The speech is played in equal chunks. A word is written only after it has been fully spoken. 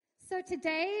So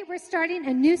today we're starting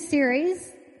a new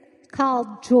series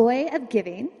called Joy of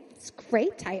Giving. It's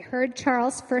great. I heard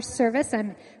Charles' first service.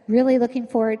 I'm really looking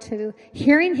forward to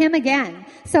hearing him again.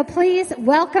 So please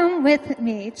welcome with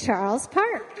me Charles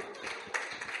Park.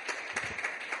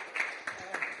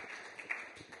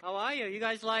 How are you? You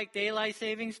guys like daylight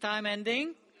savings time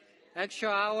ending? Extra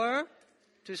hour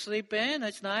to sleep in?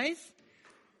 That's nice.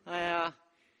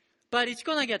 But it's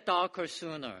going to get darker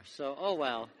sooner. So, oh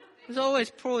well. There's always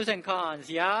pros and cons,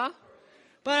 yeah?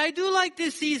 But I do like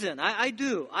this season. I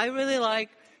do. I really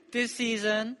like this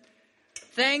season.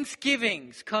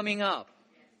 Thanksgiving's coming up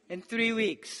in 3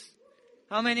 weeks.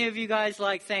 How many of you guys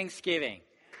like Thanksgiving?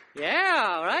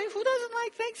 Yeah, right? Who doesn't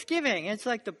like Thanksgiving? It's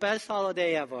like the best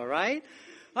holiday ever, right?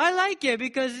 I like it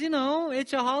because,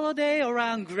 it's a holiday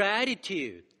around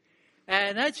gratitude.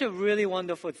 And that's a really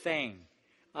wonderful thing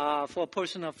for a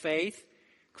person of faith.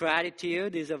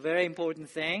 Gratitude is a very important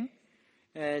thing.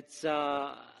 It's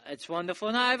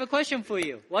wonderful. Now I have a question for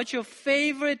you. What's your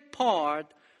favorite part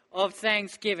of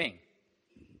Thanksgiving?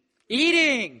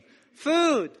 Eating,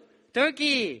 food,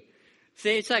 turkey.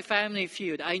 See, it's like Family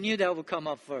Feud. I knew that would come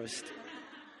up first.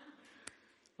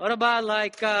 What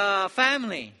about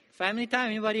family? Family time?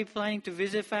 Anybody planning to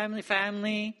visit family?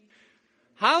 Family.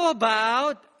 How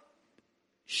about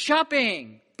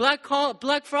shopping? Black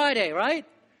Friday, right?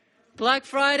 Black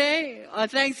Friday,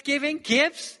 Thanksgiving,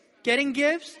 gifts, getting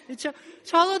gifts. It's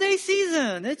holiday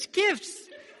season. It's gifts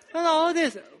and all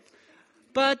this.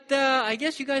 But I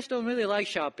guess you guys don't really like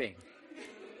shopping.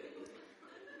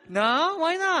 No?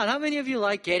 Why not? How many of you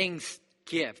like getting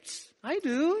gifts? I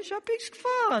do. Shopping's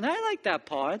fun. I like that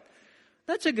part.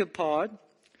 That's a good part.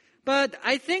 But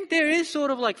I think there is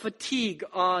sort of like fatigue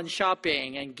on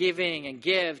shopping and giving and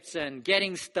gifts and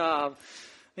getting stuff.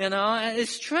 And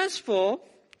it's stressful.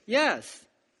 Yes.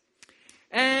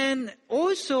 And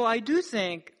also, I do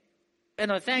think,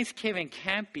 Thanksgiving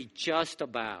can't be just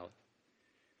about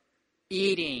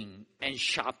eating and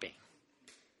shopping.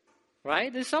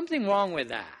 Right? There's something wrong with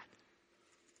that.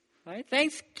 Right?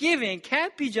 Thanksgiving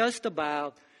can't be just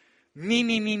about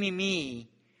me,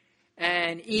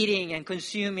 and eating and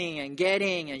consuming and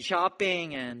getting and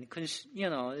shopping and,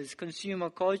 it's consumer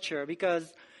culture,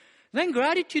 because then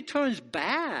gratitude turns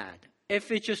bad if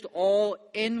it's just all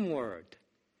inward.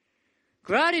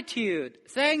 Gratitude,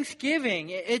 Thanksgiving,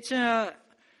 it's an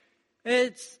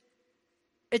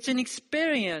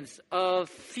experience of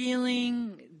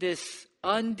feeling this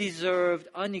undeserved,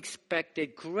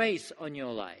 unexpected grace on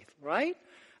your life, right?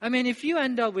 If you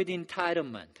end up with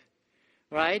entitlement,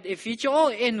 right? If it's all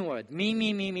inward,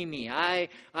 me, I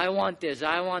want this,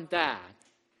 I want that,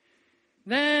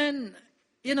 then,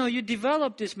 you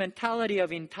develop this mentality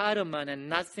of entitlement, and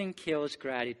nothing kills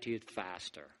gratitude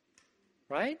faster,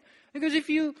 right? Because if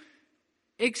you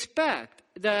expect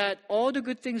that all the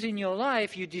good things in your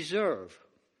life you deserve,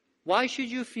 why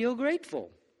should you feel grateful?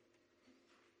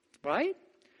 Right?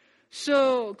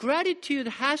 So gratitude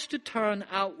has to turn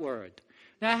outward.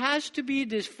 There has to be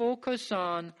this focus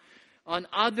on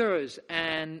others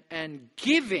and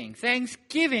giving.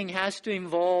 Thanksgiving has to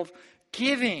involve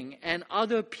giving and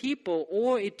other people,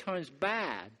 or it turns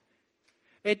bad.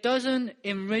 It doesn't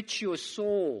enrich your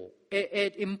soul.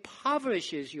 It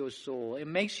impoverishes your soul. It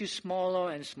makes you smaller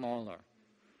and smaller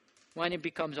when it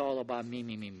becomes all about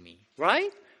me. Right?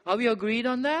 Are we agreed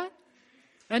on that?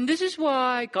 And this is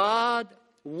why God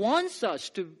wants us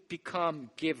to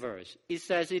become givers. It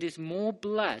says it is more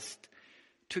blessed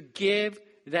to give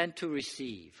than to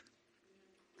receive.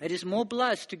 It is more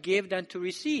blessed to give than to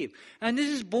receive. And this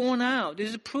is borne out.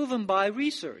 This is proven by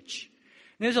research.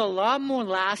 There's a lot more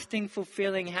lasting,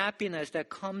 fulfilling happiness that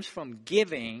comes from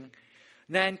giving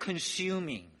than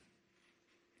consuming.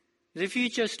 If you're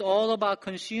just all about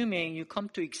consuming, you come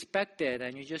to expect it,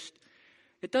 and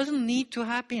it doesn't lead to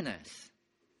happiness.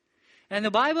 And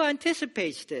the Bible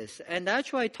anticipates this, and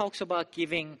that's why it talks about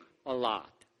giving a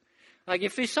lot. Like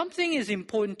if something is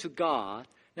important to God,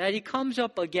 that it comes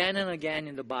up again and again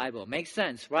in the Bible. Makes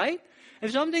sense, right?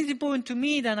 If something's important to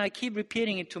me, then I keep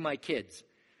repeating it to my kids.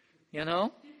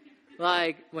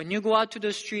 Like when you go out to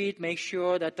the street, make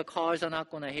sure that the cars are not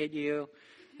going to hit you.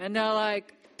 And they're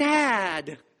like,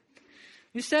 Dad,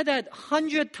 you said that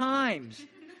 100 times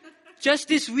just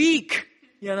this week,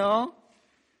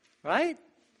 right?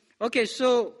 Okay,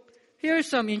 so here's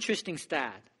some interesting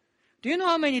stat. Do you know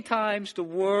how many times the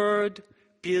word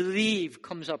believe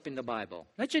comes up in the Bible?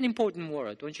 That's an important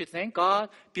word, don't you think? God,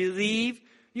 believe.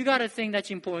 You got to think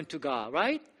that's important to God,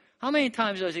 right? How many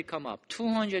times does it come up?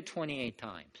 228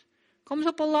 times. Comes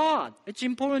up a lot. It's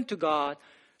important to God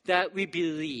that we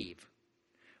believe.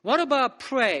 What about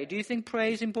pray? Do you think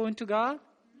pray is important to God?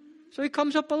 So it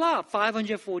comes up a lot,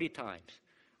 540 times.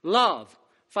 Love,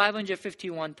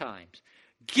 551 times.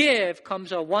 Give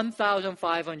comes up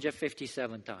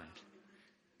 1,557 times.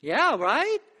 Yeah,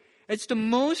 right? It's the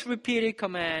most repeated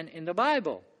command in the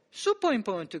Bible. Super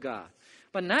important to God.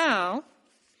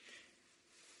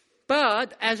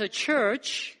 But as a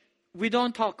church, we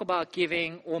don't talk about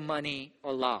giving or money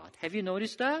a lot. Have you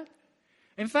noticed that?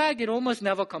 In fact, it almost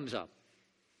never comes up.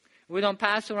 We don't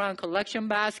pass around collection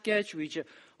baskets.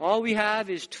 All we have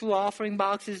is 2 offering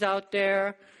boxes out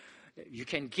there. You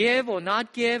can give or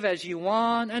not give as you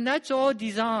want, and that's all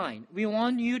designed. We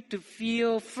want you to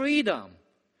feel freedom.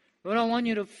 We don't want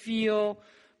you to feel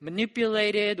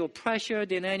manipulated or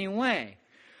pressured in any way.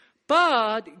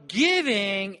 But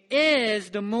giving is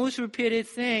the most repeated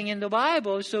thing in the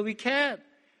Bible, so we can't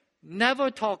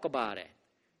never talk about it.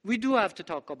 We do have to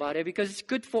talk about it because it's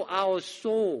good for our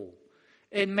soul.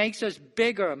 It makes us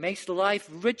bigger, makes life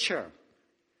richer.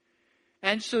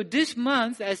 And so this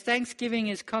month, as Thanksgiving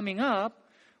is coming up,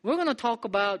 we're going to talk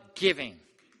about giving.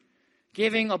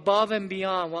 Giving above and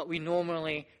beyond what we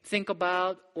normally think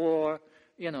about or,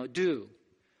 do.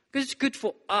 Because it's good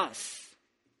for us.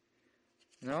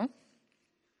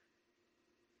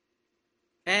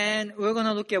 And we're going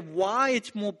to look at why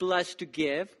it's more blessed to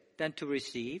give than to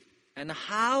receive and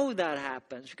how that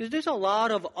happens. Because there's a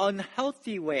lot of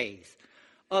unhealthy ways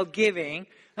of giving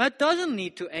that doesn't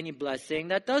lead to any blessing,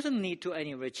 that doesn't lead to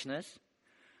any richness.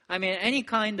 I mean, any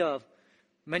kind of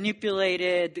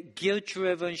manipulated,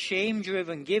 guilt-driven,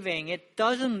 shame-driven giving, it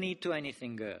doesn't lead to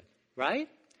anything good, right?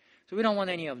 So we don't want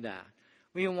any of that.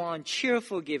 We want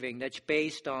cheerful giving that's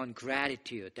based on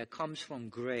gratitude, that comes from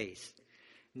grace.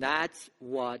 That's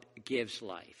what gives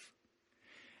life.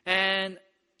 And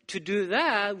to do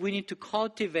that, we need to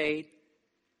cultivate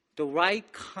the right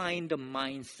kind of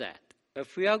mindset.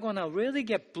 If we are going to really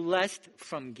get blessed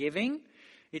from giving,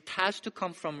 it has to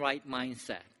come from right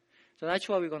mindset. So that's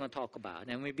what we're going to talk about.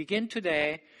 And we begin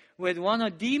today with one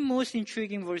of the most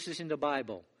intriguing verses in the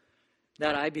Bible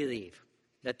that I believe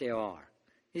that there are.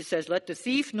 It says, "Let the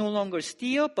thief no longer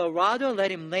steal, but rather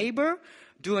let him labor,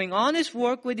 doing honest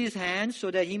work with his hands so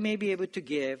that he may be able to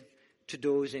give to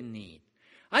those in need."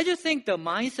 I just think the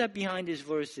mindset behind this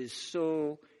verse is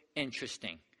so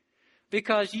interesting.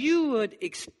 Because you would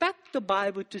expect the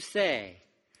Bible to say,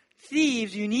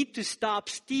 thieves, you need to stop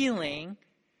stealing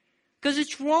because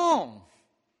it's wrong.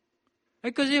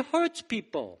 Because it hurts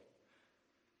people.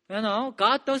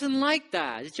 God doesn't like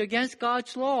that. It's against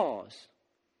God's laws.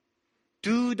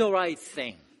 Do the right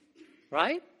thing.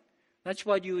 Right? That's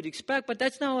what you would expect, but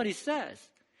that's not what it says.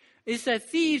 It says,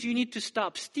 thieves, you need to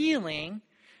stop stealing,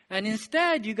 and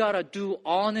instead you got to do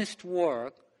honest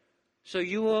work so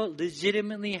you will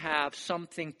legitimately have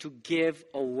something to give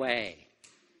away.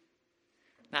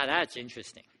 Now that's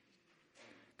interesting.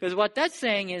 Because what that's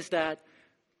saying is that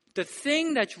the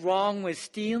thing that's wrong with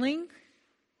stealing,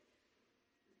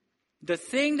 the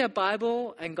thing that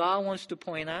Bible and God wants to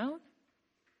point out,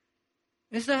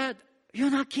 is that you're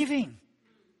not giving.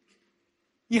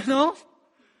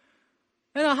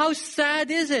 How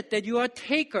sad is it that you are a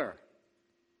taker?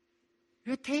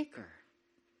 You're a taker.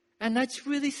 And that's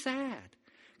really sad.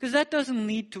 Because that doesn't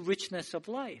lead to richness of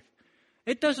life.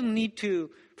 It doesn't lead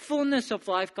to fullness of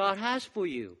life God has for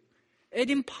you. It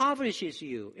impoverishes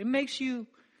you. It makes you,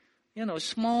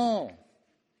 small.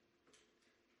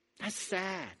 That's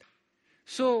sad.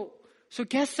 So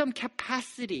get some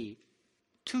capacity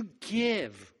to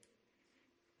give.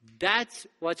 That's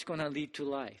what's going to lead to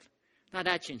life. Now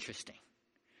that's interesting.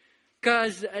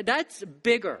 Because that's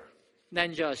bigger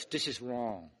than just this is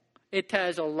wrong. It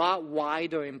has a lot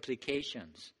wider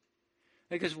implications.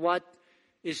 Because what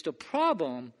is the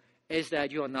problem is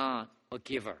that you're not a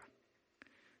giver.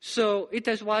 So it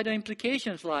has wider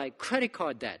implications like credit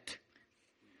card debt.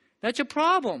 That's a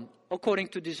problem according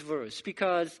to this verse.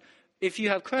 Because if you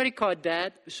have credit card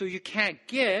debt so you can't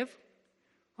give,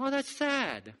 that's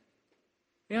sad.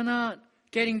 You're not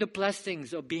getting the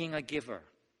blessings of being a giver.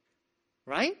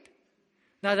 Right?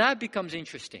 Now that becomes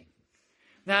interesting.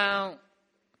 Now,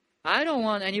 I don't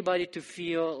want anybody to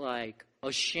feel like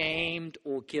ashamed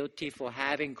or guilty for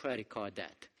having credit card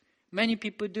debt. Many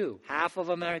people do. Half of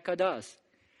America does.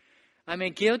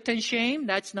 Guilt and shame,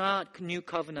 that's not New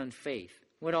Covenant faith.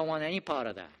 We don't want any part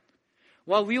of that.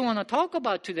 What we want to talk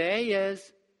about today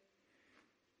is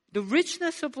the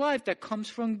richness of life that comes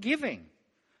from giving.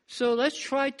 So let's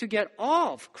try to get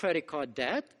off credit card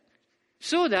debt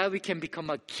so that we can become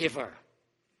a giver.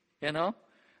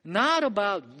 Not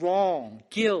about wrong,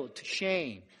 guilt,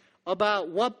 shame. About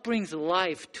what brings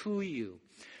life to you.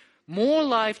 More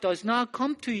life does not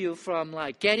come to you from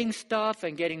like getting stuff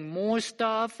and getting more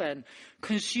stuff and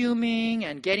consuming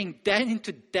and getting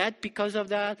into debt because of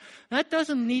that. That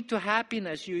doesn't lead to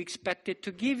happiness you expect it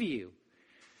to give you.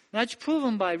 That's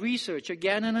proven by research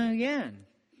again and again.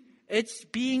 It's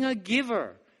being a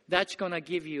giver that's going to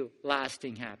give you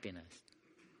lasting happiness.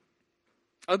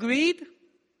 Agreed?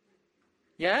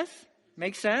 Yes?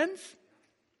 Makes sense?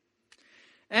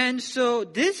 And so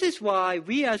this is why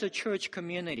we as a church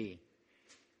community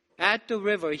at the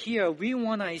river here, we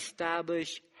want to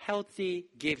establish healthy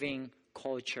giving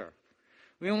culture.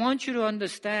 We want you to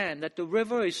understand that the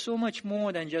river is so much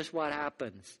more than just what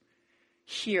happens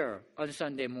here on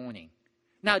Sunday morning.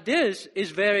 Now this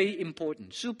is very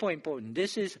important, super important.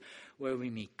 This is where we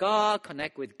meet God,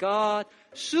 connect with God.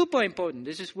 Super important.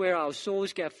 This is where our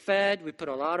souls get fed. We put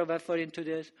a lot of effort into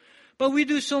this. But we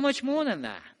do so much more than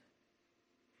that.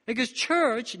 Because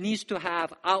church needs to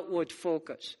have outward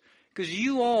focus. Because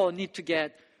you all need to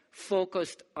get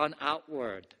focused on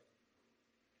outward.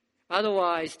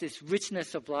 Otherwise, this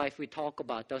richness of life we talk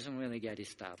about doesn't really get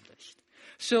established.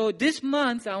 So this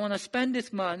month, I want to spend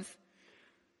this month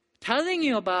telling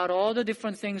you about all the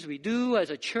different things we do as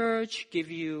a church,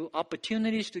 give you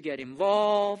opportunities to get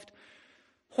involved.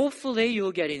 Hopefully,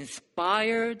 you'll get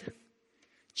inspired,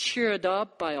 cheered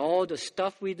up by all the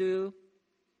stuff we do.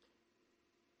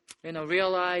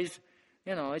 Realize,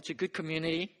 it's a good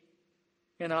community.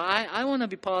 I want to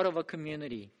be part of a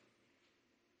community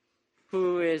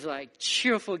who is like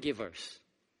cheerful givers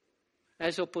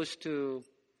as opposed to,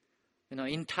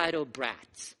 entitled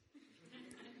brats.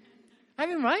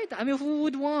 Right? Who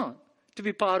would want to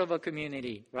be part of a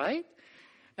community, right?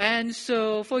 And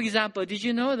so, for example, did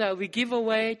you know that we give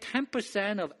away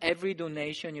 10% of every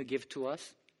donation you give to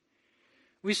us?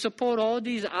 We support all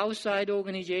these outside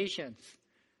organizations,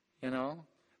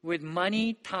 with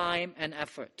money, time, and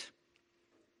effort.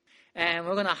 And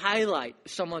we're going to highlight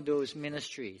some of those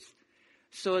ministries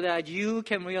so that you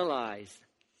can realize,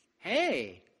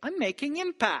 hey, I'm making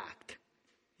impact,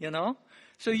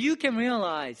 So you can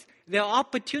realize there are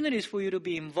opportunities for you to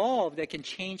be involved that can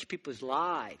change people's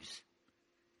lives,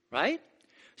 right?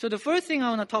 So the first thing I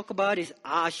want to talk about is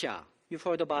ASHA. You've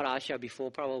heard about ASHA before,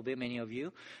 probably many of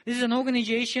you. This is an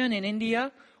organization in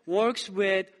India, works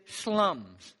with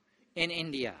slums in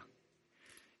India.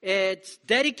 It's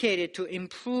dedicated to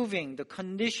improving the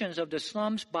conditions of the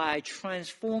slums by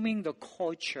transforming the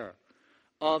culture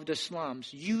of the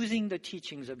slums using the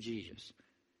teachings of Jesus.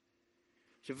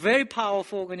 It's a very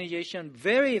powerful organization,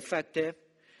 very effective.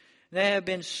 They have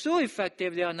been so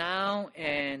effective, they are now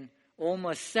in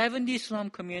almost 70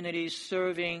 slum communities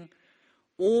serving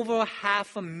over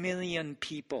 500,000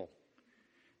 people.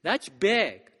 That's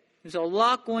big. There's a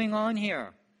lot going on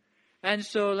here. And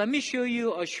so let me show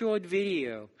you a short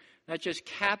video that just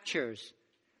captures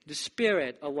the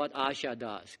spirit of what ASHA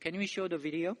does. Can we show the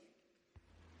video?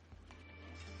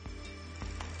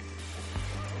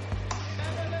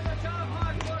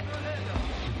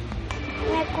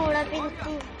 मैं कूड़ा पीती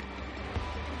हूँ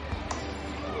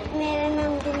मेरा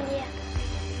नाम बिंदिया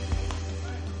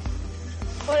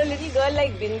For a little girl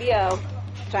like Bindia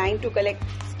trying to collect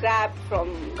scrap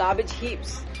from garbage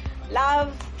heaps,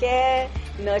 love, care,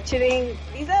 nurturing,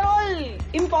 these are all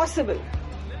impossible.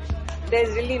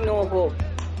 There's really no hope.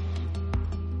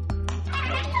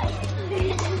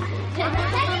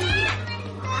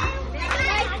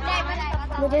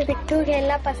 मुझे पिट्ठू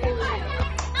खेलना पसंद है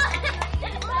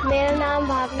मेरा नाम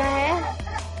भावना है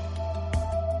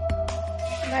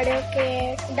बड़े के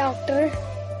doctor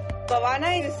Bhavana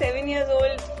is 7 years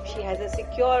old. She has a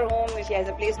secure home. She has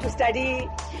a place to study.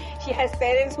 She has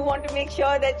parents who want to make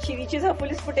sure that she reaches her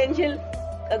fullest potential.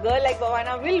 A girl like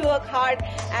Bhavana will work hard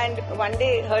and one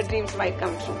day her dreams might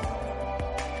come true.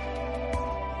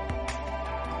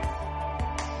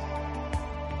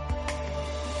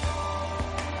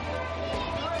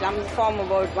 Slums form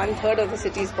about 1/3 of the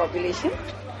city's population.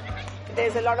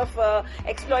 There's a lot of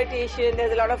exploitation,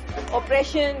 there's a lot of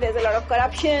oppression, there's a lot of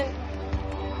corruption.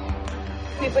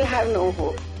 People have no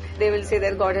hope. They will say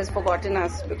that God has forgotten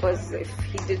us because if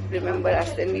He did remember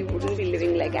us, then we wouldn't be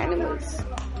living like animals.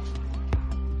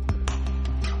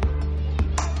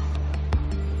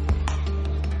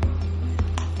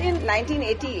 In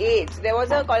 1988, there was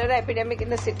a cholera epidemic in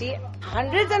the city.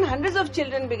 Hundreds and hundreds of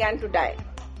children began to die.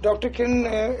 Doctor किरण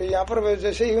यहाँ पर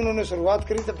जैसे ही उन्होंने शुरुआत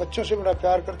करी तो बच्चों से बड़ा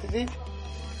प्यार करती थी.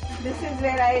 This is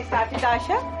where I started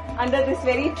ASHA, under this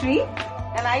very tree.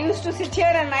 And I used to sit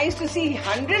here and I used to see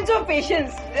hundreds of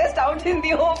patients just out in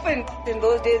the open. In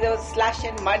those days there was slush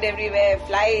and mud everywhere,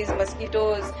 flies,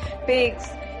 mosquitoes, pigs.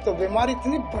 तो बीमारी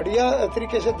इतनी बढ़िया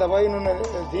तरीके से दवाई उन्होंने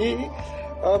दी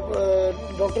अब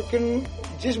doctor किन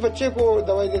जिस बच्चे को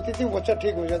दवाई देती थी वो बच्चा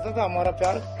ठीक हो जाता था. हमारा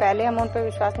प्यार. पहले हम उन पर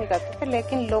विश्वास नहीं करते थे,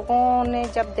 लेकिन लोगों ने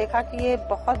जब देखा कि ये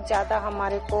बहुत ज्यादा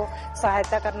हमारे को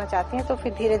सहायता करना चाहती हैं, तो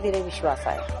फिर धीरे धीरे विश्वास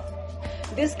आया.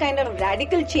 This kind of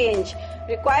radical change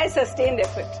requires sustained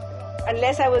effort.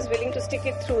 Unless I was willing to stick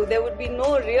it through, there would be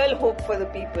no real hope for the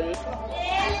people.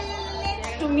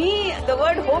 To me, the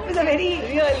word hope is a very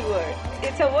real word.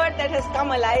 It's a word that has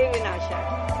come alive in Asha.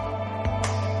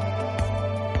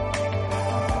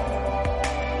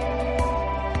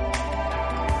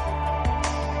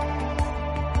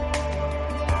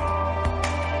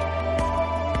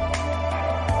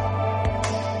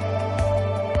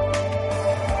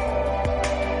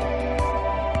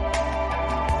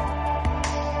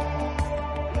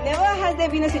 Never has there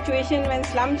been a situation when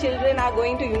slum children are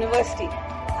going to university.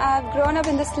 I've grown up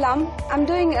in the slum. I'm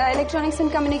doing electronics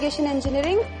and communication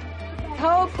engineering.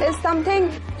 Hope is something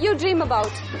you dream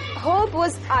about. Hope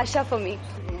was Asha for me.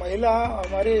 महिला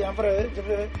हमारे यहाँ पर है.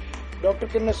 जब doctor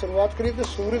किन ने शुरुआत करी तो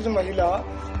सूरज महिला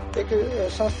एक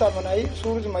संस्था बनाई.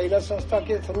 सूरज महिला संस्था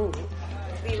के through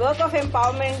The work of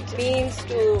empowerment means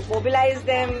to mobilize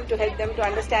them, to help them to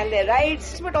understand their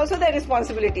rights, but also their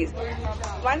responsibilities.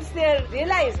 Once they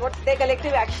realize what their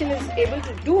collective action is able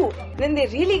to do, then they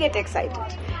really get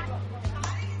excited.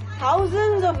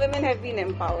 Thousands of women have been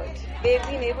empowered. They've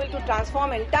been able to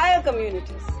transform entire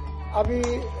communities. अभी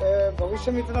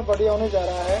भविष्य में इतना बढ़िया होने जा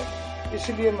रहा है,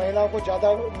 इसलिए महिलाओं को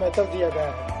ज्यादा महत्व दिया गया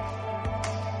है.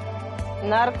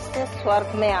 नर्क से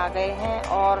स्वर्ग में आ गए हैं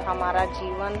और हमारा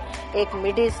जीवन एक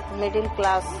मिडिल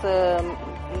क्लास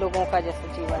लोगों का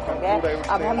जैसा जीवन हो गया है.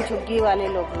 अब हम झुग्गी वाले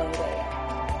लोग नहीं रहे.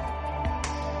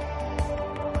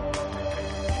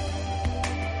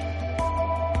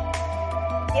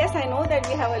 Yes, I know that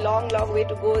we have a long, long way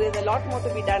to go. There's a lot more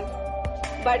to be done.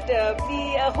 But the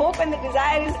hope and the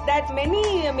desire is that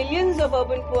many millions of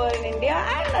urban poor in India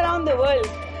and around the world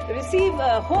receive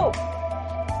hope.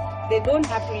 They don't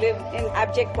have to live in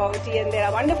abject poverty, and there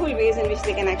are wonderful ways in which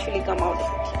they can actually come out of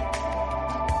it.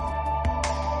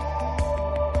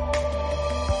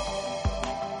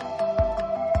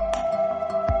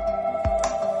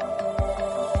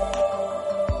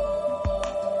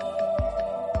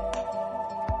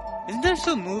 Isn't that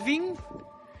so moving?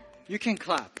 You can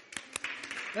clap.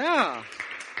 Yeah.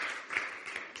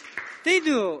 They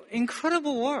do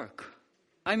incredible work.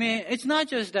 I mean, it's not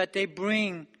just that they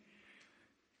bring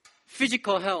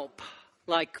physical help,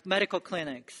 like medical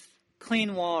clinics,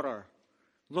 clean water,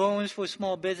 loans for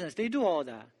small business. They do all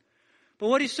that. But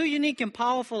what is so unique and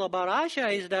powerful about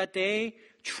Asha is that they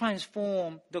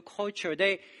transform the culture.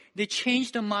 They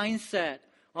change the mindset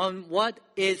on what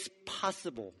is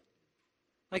possible.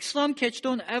 Like slum kids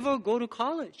don't ever go to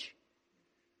college.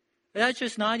 That's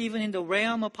just not even in the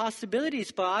realm of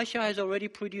possibilities. But Asha has already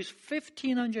produced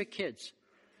 1,500 kids,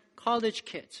 college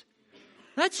kids.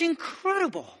 That's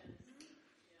incredible.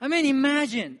 I mean,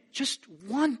 imagine just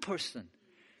one person.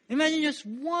 Imagine just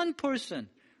one person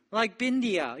like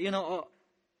Bindia,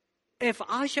 if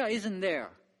Asha isn't there,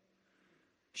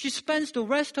 she spends the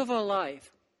rest of her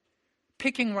life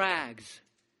picking rags,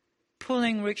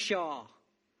 pulling rickshaw.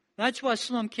 That's what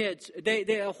slum kids,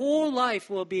 their whole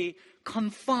life will be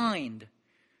confined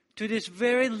to this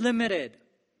very limited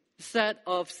set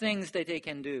of things that they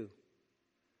can do.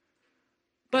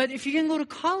 But if you can go to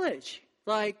college,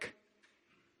 like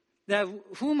that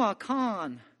Huma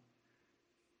Khan,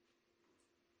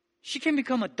 she can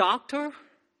become a doctor,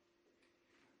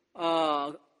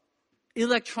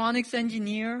 electronics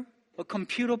engineer, a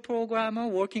computer programmer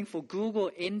working for Google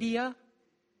India.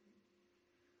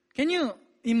 Can you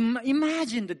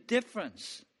imagine the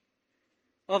difference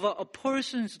of a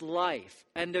person's life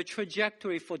and the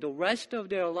trajectory for the rest of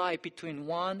their life between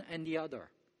one and the other?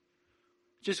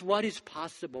 Just what is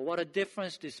possible, what a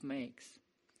difference this makes.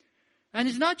 And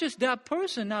it's not just that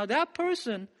person. Now that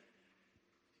person,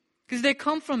 because they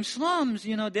come from slums,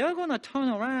 they're going to turn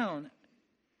around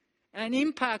and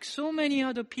impact so many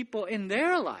other people in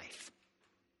their life,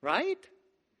 right?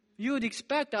 You would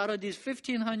expect out of these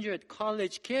 1,500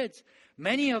 college kids,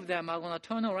 many of them are going to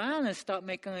turn around and start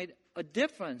making a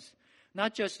difference,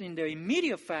 not just in their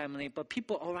immediate family, but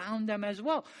people around them as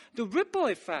well. The ripple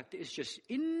effect is just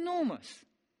enormous.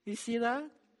 You see that?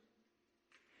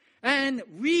 And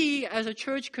we, as a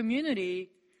church community,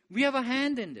 we have a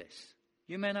hand in this.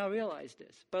 You may not realize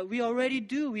this, but we already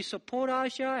do. We support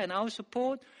Asha, and our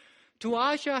support to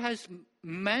Asha has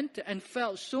meant and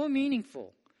felt so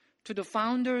meaningful to the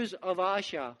founders of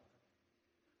Asha.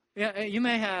 You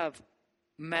may have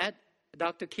met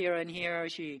Dr. Kiran here.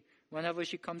 Whenever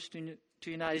she comes to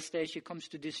United States, she comes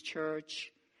to this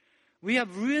church. We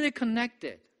have really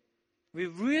connected We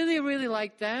really, really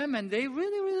like them, and they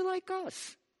really, really like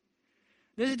us.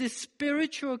 There's this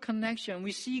spiritual connection.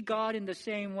 We see God in the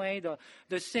same way.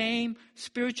 The same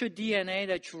spiritual DNA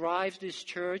that drives this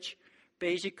church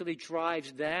basically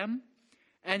drives them.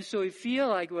 And so we feel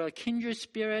like we're a kindred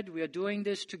spirit. We are doing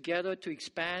this together to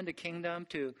expand the kingdom,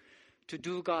 to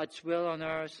do God's will on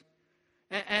earth.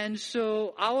 And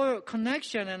so our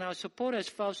connection and our support has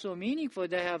felt so meaningful.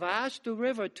 They have asked the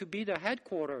River to be the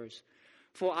headquarters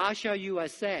for Asha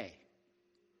USA.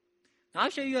 Now,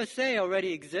 Asha USA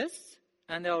already exists,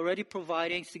 and they're already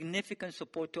providing significant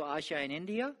support to Asha in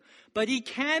India. But it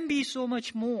can be so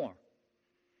much more.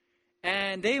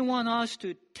 And they want us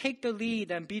to take the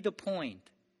lead and be the point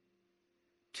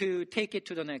to take it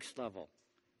to the next level.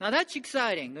 Now, that's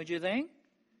exciting, don't you think?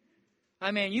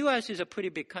 I mean, U.S. is a pretty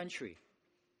big country,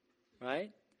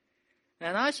 right?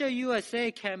 And Asha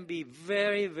USA can be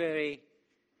very, very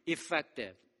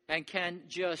effective and can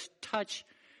just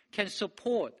can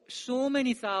support so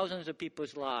many thousands of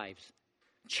people's lives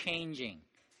changing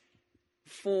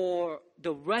for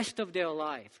the rest of their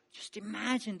life. Just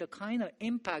imagine the kind of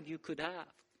impact you could have.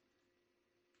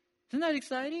 Isn't that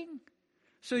exciting?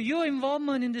 So your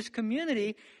involvement in this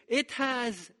community, it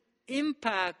has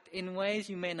impact in ways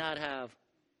you may not have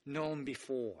known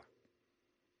before.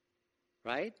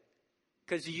 Right?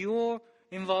 Because your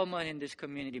involvement in this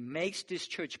community makes this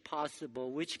church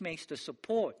possible, which makes the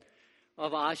support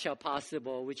of Asha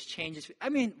possible, which changes. I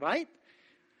mean, right?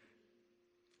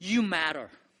 You matter.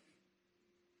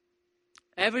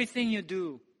 Everything you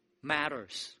do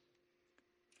matters.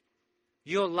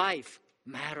 Your life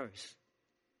matters.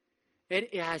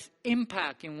 It has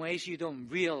impact in ways you don't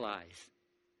realize.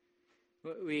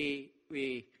 We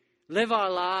live our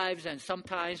lives, and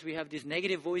sometimes we have these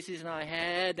negative voices in our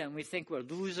head, and we think we're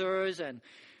losers, and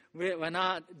we're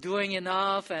not doing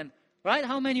enough. And right?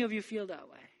 How many of you feel that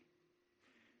way?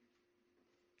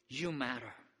 You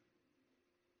matter.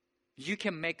 You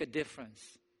can make a difference,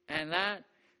 and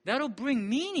that'll bring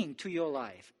meaning to your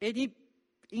life. It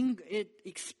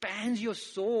expands your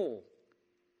soul,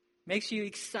 makes you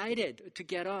excited to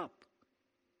get up,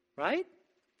 right?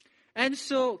 And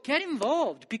so get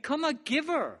involved, become a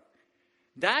giver.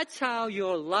 That's how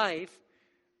your life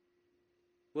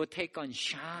will take on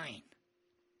shine,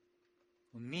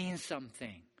 will mean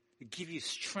something, will give you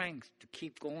strength to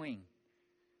keep going.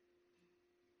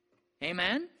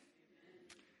 Amen?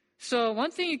 So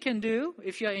one thing you can do,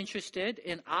 if you're interested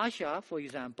in Asha, for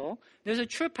example, there's a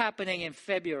trip happening in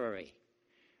February.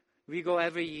 We go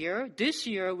every year. This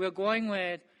year, we're going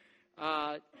with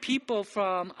people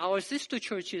from our sister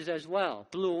churches as well,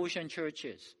 Blue Ocean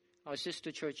churches. Our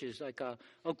sister churches, like a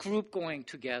group going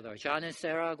together. John and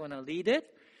Sarah are going to lead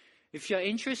it. If you're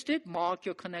interested, mark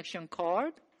your connection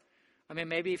card. I mean,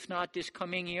 maybe if not this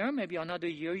coming year, maybe another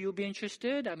year you'll be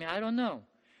interested. I mean, I don't know.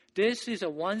 This is a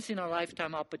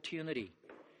once-in-a-lifetime opportunity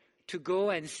to go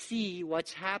and see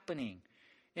what's happening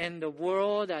in the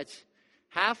world that's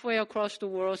halfway across the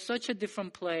world, such a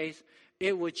different place.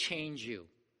 It will change you.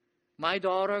 My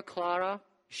daughter, Clara,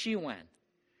 she went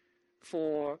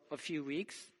for a few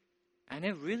weeks, and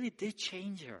it really did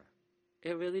change her.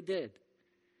 It really did.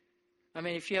 I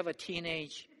mean, if you have a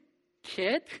teenage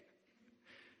kid,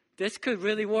 this could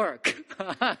really work,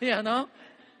 you know?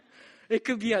 It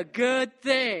could be a good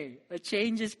thing. It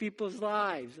changes people's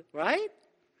lives, right?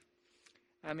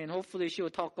 I mean, hopefully she'll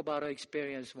talk about her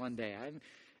experience one day.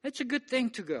 It's a good thing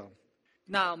to go.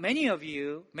 Now, many of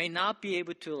you may not be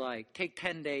able to take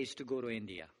 10 days to go to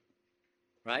India,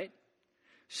 right?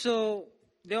 So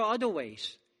there are other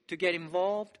ways to get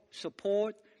involved,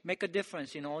 support, make a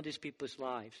difference in all these people's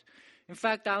lives. In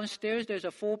fact, downstairs there's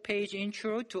a 4-page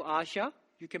intro to Asha.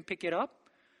 You can pick it up.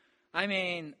 I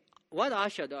mean, what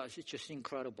Asha does is just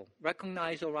incredible.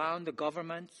 Recognized around the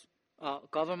governments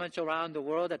around the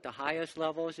world at the highest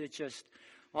levels. It's just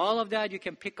all of that you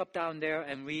can pick up down there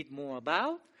and read more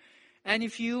about. And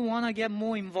if you want to get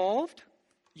more involved,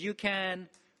 you can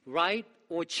write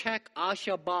or check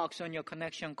Asha box on your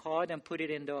connection card and put it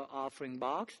in the offering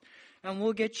box, and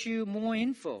we'll get you more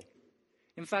info.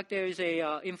 In fact, there is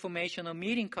a informational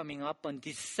meeting coming up on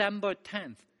December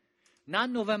 10th. Not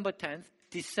November 10th,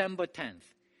 December 10th.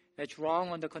 That's wrong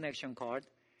on the connection card.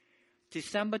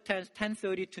 December 10th,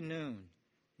 10:30 to noon.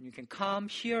 You can come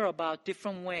hear about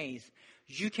different ways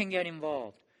you can get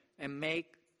involved and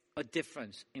make a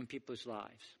difference in people's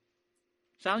lives.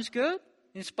 Sounds good?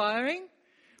 Inspiring?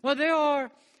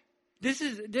 Well, this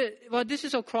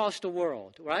is across the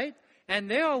world, right?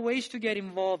 And there are ways to get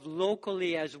involved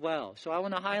locally as well. So I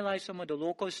want to highlight some of the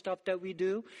local stuff that we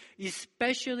do,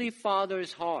 especially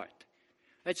Father's Heart.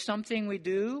 It's something we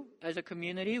do as a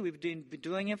community. We've been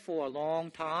doing it for a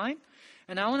long time.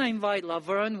 And I want to invite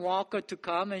Laverne Walker to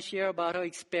come and share about her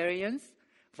experience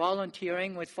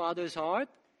volunteering with Father's Heart.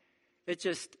 It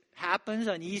just happens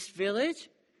on East Village,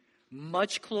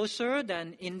 much closer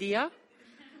than India,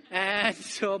 and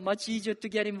so much easier to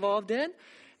get involved in.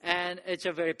 And it's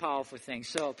a very powerful thing.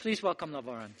 So please welcome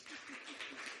Laverne.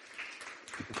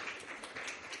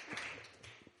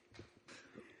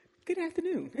 Good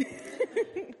afternoon.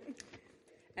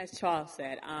 As Charles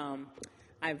said,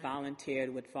 I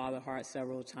volunteered with Father Heart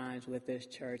several times with this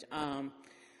church.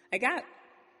 I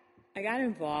got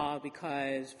involved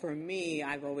because, for me,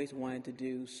 I've always wanted to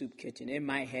do soup kitchen. In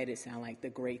my head, it sounded like the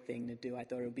great thing to do. I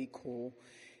thought it would be cool.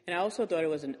 And I also thought it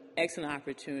was an excellent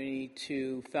opportunity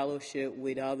to fellowship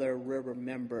with other river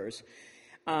members.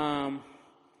 And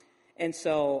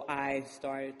so I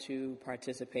started to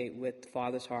participate with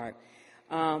Father's Heart.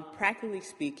 Practically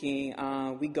speaking,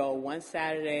 we go one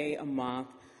Saturday a month.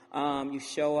 You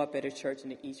show up at a church in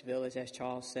the East Village, as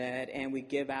Charles said, and we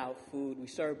give out food. We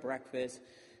serve breakfast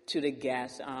to the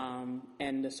guests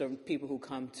and the certain people who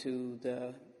come to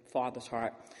the Father's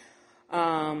Heart.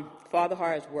 Father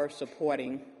Heart is worth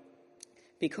supporting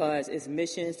because its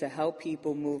mission is to help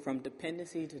people move from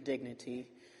dependency to dignity,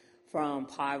 from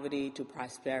poverty to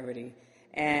prosperity.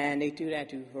 And they do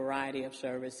that through a variety of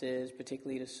services,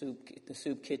 particularly the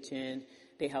soup kitchen.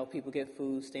 They help people get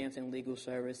food stamps and legal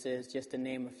services, just to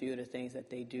name a few of the things that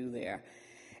they do there.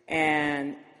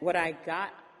 And what I got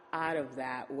out of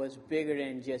that was bigger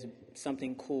than just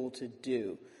something cool to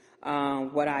do.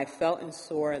 What I felt and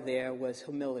saw there was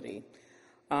humility.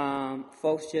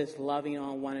 Folks just loving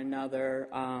on one another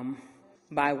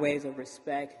by ways of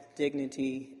respect,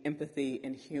 dignity, empathy,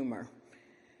 and humor.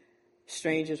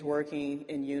 Strangers working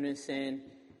in unison,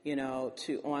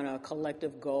 on a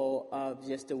collective goal of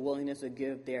just the willingness to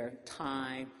give their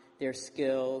time, their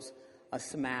skills, a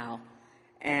smile.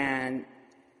 And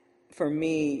for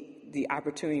me, the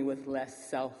opportunity was less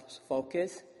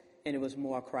self-focused, and it was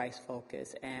more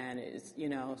Christ-focused. And it's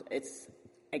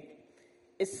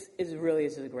really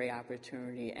a great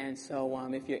opportunity. And so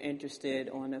if you're interested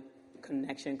on a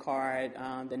connection card,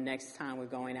 the next time we're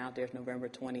going out there is November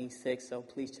 26th, so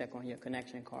please check on your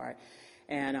connection card.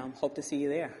 And hope to see you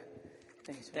there.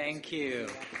 Thanks. Thank you.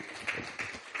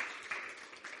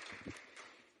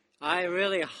 I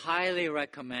really highly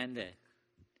recommend it.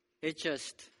 It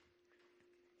just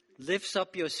lifts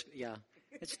up your,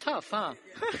 it's tough, huh?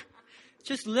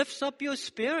 Just lifts up your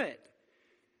spirit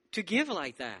to give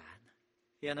like that,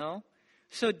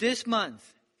 So this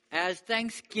month, as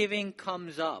Thanksgiving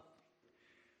comes up,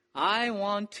 I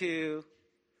want to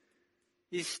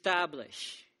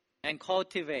establish and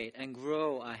cultivate and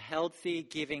grow a healthy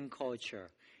giving culture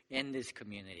in this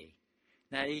community.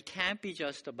 Now, it can't be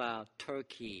just about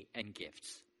turkey and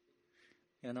gifts.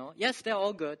 Yes, they're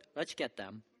all good. Let's get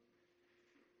them.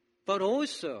 But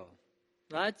also,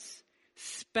 let's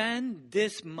spend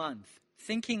this month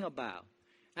thinking about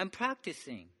and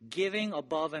practicing giving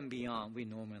above and beyond we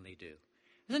normally do.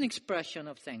 It's an expression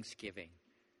of thanksgiving.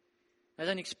 As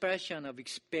an expression of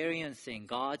experiencing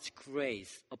God's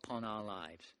grace upon our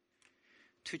lives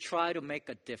to try to make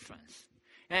a difference.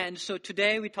 And so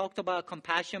today we talked about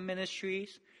compassion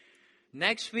ministries.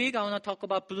 Next week I want to talk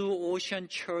about Blue Ocean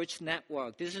Church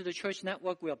Network. This is the church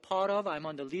network we are part of. I'm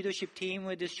on the leadership team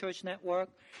with this church network.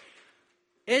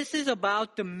 This is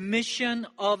about the mission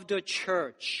of the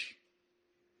church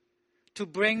to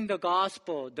bring the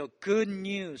gospel, the good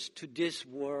news to this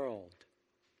world.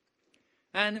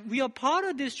 And we are part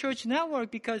of this church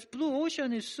network because Blue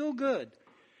Ocean is so good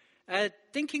at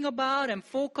thinking about and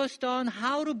focused on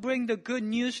how to bring the good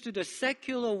news to the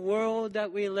secular world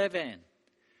that we live in.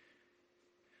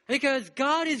 Because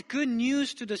God is good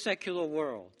news to the secular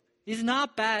world. It's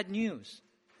not bad news.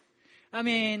 I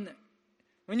mean,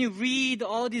 when you read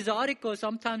all these articles,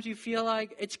 sometimes you feel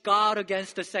like it's God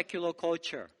against the secular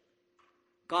culture.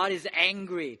 God is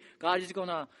angry. God is going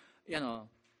to,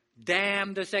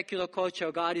 damn the secular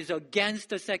culture. God is against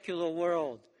the secular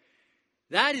world.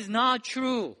 That is not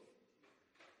true.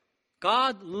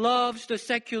 God loves the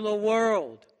secular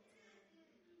world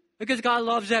because God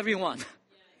loves everyone.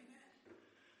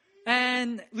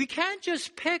 And we can't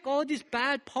just pick all these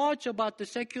bad parts about the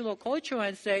secular culture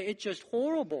and say it's just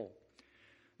horrible.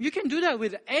 You can do that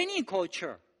with any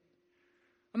culture.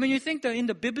 I mean, you think that in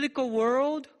the biblical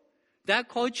world, that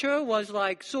culture was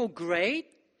like so great?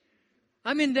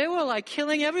 I mean, they were like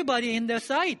killing everybody in their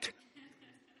sight.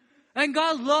 And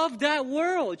God loved that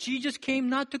world. Jesus came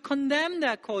not to condemn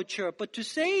that culture, but to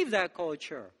save that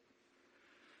culture.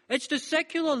 It's the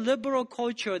secular liberal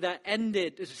culture that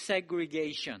ended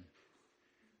segregation.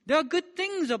 There are good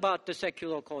things about the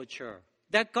secular culture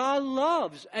that God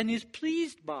loves and is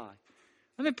pleased by.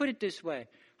 Let me put it this way.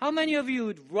 How many of you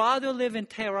would rather live in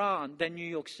Tehran than New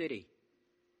York City?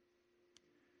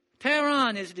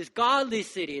 Tehran is this godly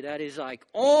city that is like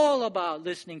all about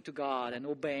listening to God and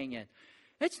obeying it.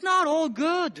 It's not all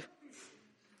good.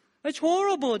 It's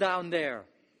horrible down there.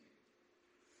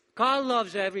 God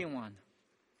loves everyone,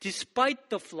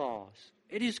 despite the flaws.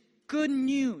 It is good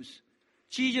news.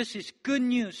 Jesus is good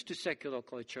news to secular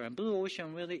culture, and Blue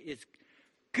Ocean really is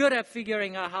good at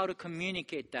figuring out how to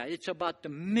communicate that. It's about the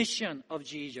mission of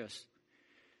Jesus.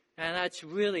 And that's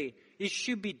really, it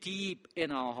should be deep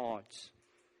in our hearts.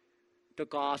 The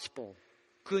gospel,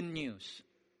 good news.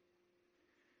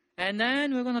 And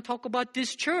then we're going to talk about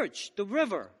this church, the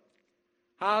river.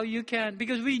 How you can,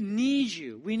 because we need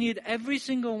you. We need every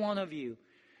single one of you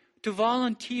to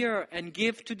volunteer and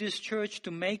give to this church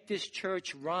to make this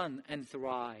church run and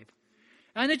thrive.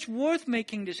 And it's worth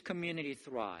making this community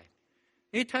thrive.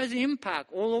 It has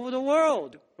impact all over the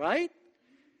world, right?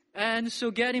 And so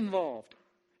get involved.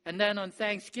 And then on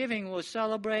Thanksgiving, we'll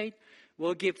celebrate,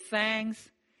 we'll give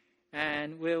thanks,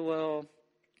 and we will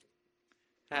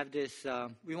have this,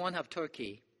 we won't have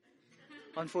turkey.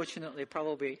 Unfortunately,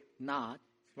 probably not,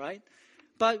 right?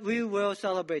 But we will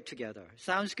celebrate together.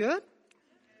 Sounds good?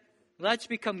 Let's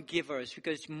become givers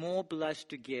because it's more blessed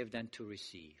to give than to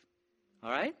receive.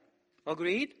 All right?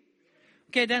 Agreed?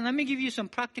 Okay, then let me give you some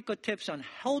practical tips on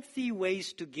healthy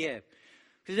ways to give.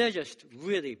 Because there are just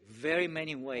really very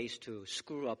many ways to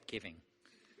screw up giving.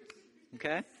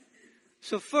 Okay?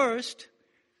 So first,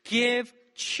 give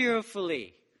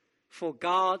cheerfully, for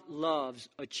God loves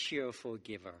a cheerful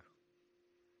giver.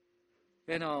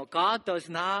 You know, God does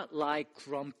not like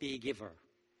grumpy giver.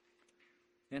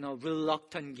 You know,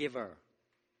 reluctant giver.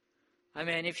 I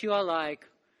mean, if you are like,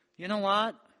 you know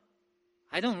what?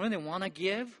 I don't really want to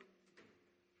give.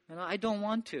 You know, I don't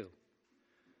want to.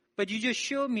 But you just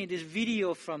showed me this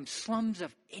video from slums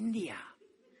of India.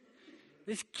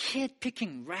 This kid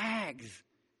picking rags.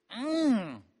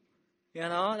 You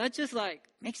know, that just like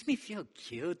makes me feel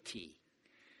guilty.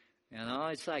 You know,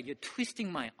 it's like you're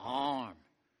twisting my arm,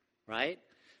 right?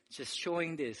 Just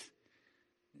showing these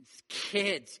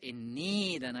kids in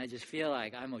need, and I just feel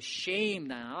like I'm ashamed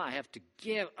now. I have to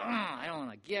give. I don't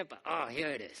want to give, but here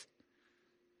it is.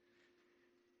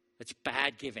 It's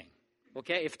bad giving.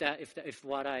 Okay, if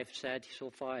what I've said so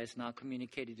far is not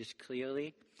communicated this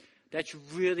clearly, that's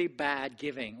really bad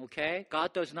giving. Okay,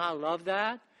 God does not love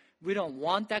that. We don't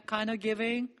want that kind of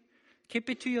giving. Keep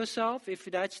it to yourself if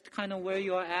that's kind of where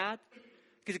you're at,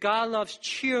 because God loves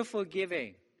cheerful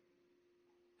giving.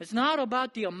 It's not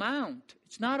about the amount.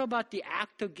 It's not about the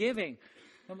act of giving.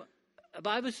 The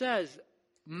Bible says,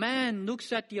 man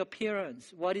looks at the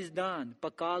appearance, what is done,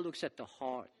 but God looks at the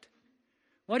heart.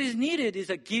 What is needed is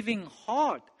a giving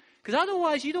heart. Because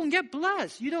otherwise you don't get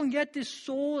blessed. You don't get this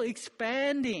soul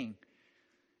expanding.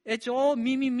 It's all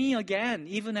me again,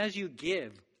 even as you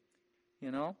give.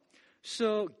 You know?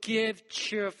 So give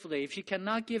cheerfully. If you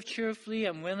cannot give cheerfully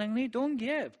and willingly, don't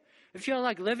give. If you're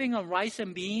like living on rice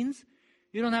and beans,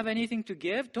 you don't have anything to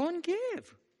give, don't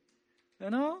give.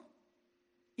 You know?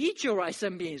 Eat your rice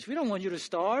and beans. We don't want you to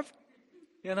starve.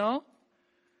 You know?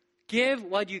 Give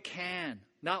what you can,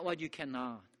 not what you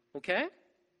cannot. Okay?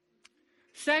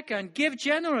 Second, give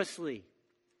generously.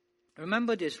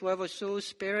 Remember this, whoever sows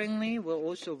sparingly will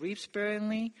also reap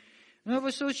sparingly.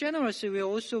 Whoever sows generously will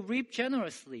also reap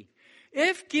generously.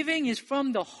 If giving is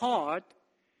from the heart,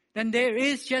 then there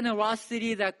is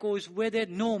generosity that goes with it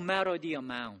no matter the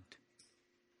amount.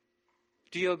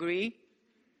 Do you agree?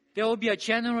 There will be a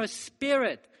generous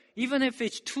spirit, even if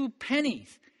it's 2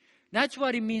 pennies. That's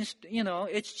what it means, you know,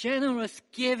 it's generous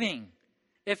giving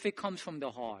if it comes from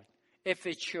the heart, if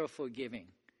it's cheerful giving.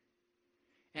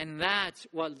 And that's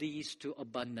what leads to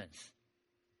abundance.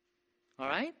 All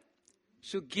right?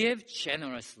 So give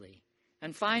generously.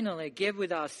 And finally, give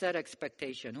without set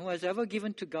expectation. Who has ever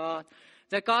given to God,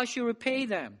 that God should repay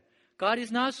them. God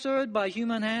is not served by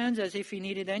human hands as if he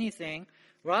needed anything.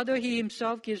 Rather, he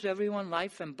himself gives everyone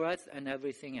life and breath and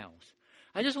everything else.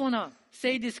 I just want to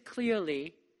say this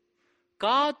clearly.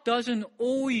 God doesn't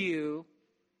owe you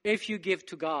if you give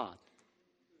to God.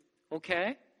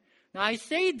 Okay? Now, I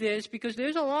say this because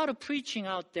there's a lot of preaching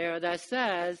out there that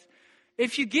says,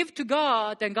 if you give to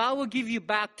God, then God will give you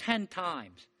back 10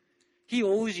 times. He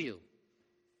owes you.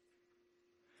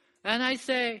 And I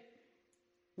say,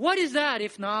 what is that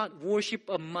if not worship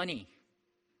of money?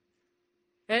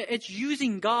 It's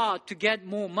using God to get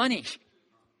more money.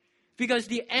 Because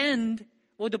the end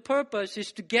or the purpose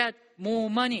is to get more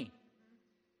money.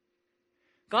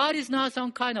 God is not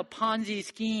some kind of Ponzi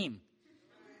scheme.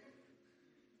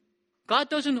 God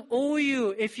doesn't owe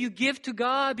you if you give to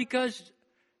God, because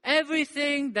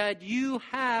everything that you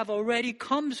have already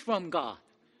comes from God.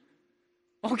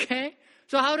 Okay?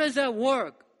 So how does that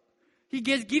work? He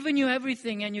has given you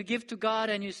everything and you give to God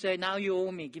and you say, now you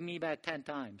owe me, give me back 10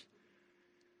 times.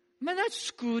 Man, that's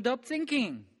screwed up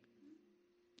thinking.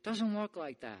 It doesn't work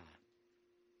like that.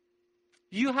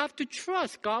 You have to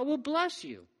trust God will bless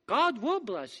you. God will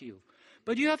bless you.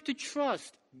 But you have to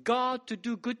trust God to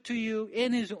do good to you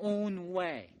in His own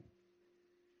way.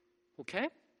 Okay?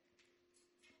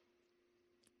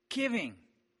 Giving.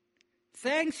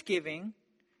 Thanksgiving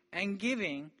and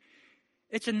giving,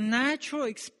 it's a natural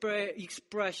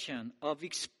expression of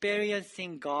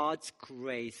experiencing God's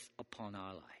grace upon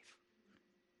our life.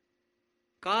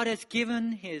 God has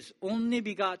given His only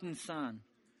begotten Son.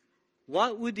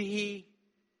 What would He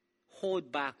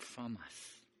hold back from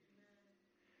us?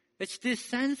 It's this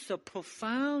sense of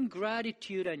profound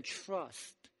gratitude and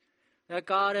trust that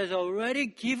God has already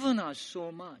given us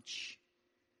so much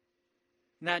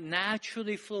that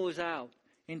naturally flows out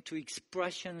into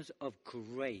expressions of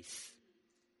grace.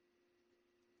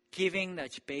 Giving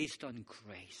that's based on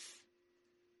grace.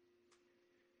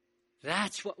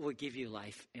 That's what will give you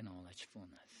life in all its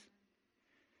fullness.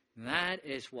 That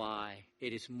is why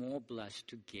it is more blessed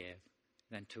to give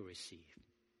than to receive.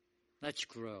 Let's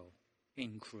grow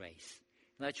in grace.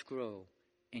 Let's grow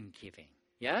in giving.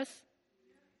 Yes?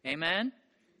 Amen?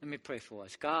 Let me pray for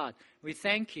us. God, we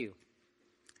thank you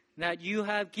that you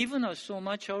have given us so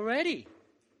much already.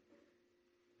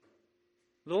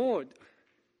 Lord,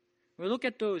 we look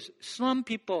at those slum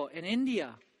people in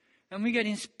India and we get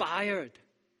inspired.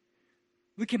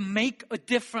 We can make a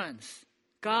difference.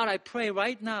 God, I pray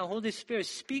right now, Holy Spirit,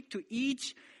 speak to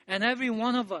each and every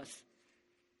one of us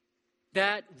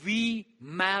that we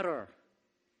matter.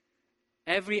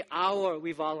 Every hour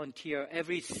we volunteer,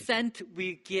 every cent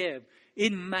we give,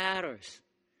 it matters.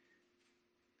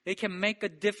 It can make a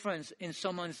difference in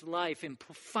someone's life in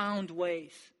profound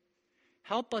ways.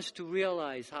 Help us to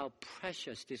realize how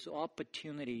precious this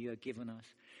opportunity you have given us,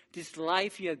 this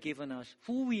life you have given us,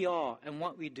 who we are and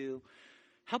what we do.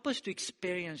 Help us to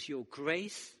experience your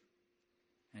grace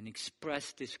and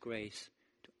express this grace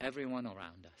to everyone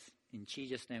around us. In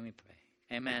Jesus' name we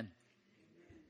pray. Amen.